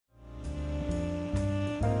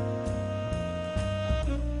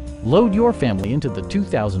Load your family into the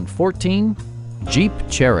 2014 Jeep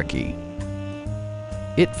Cherokee.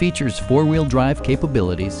 It features four-wheel drive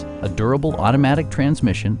capabilities, a durable automatic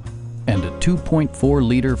transmission, and a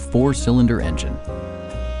 2.4-liter four-cylinder engine.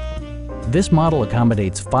 This model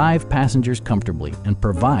accommodates 5 passengers comfortably and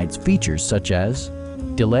provides features such as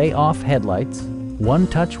delay-off headlights,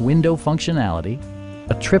 one-touch window functionality,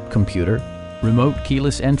 a trip computer, remote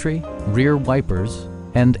keyless entry, rear wipers,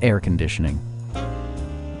 and air conditioning.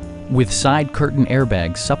 With side curtain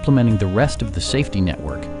airbags supplementing the rest of the safety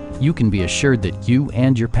network, you can be assured that you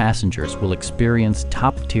and your passengers will experience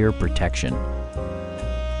top-tier protection.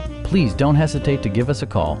 Please don't hesitate to give us a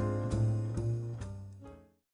call.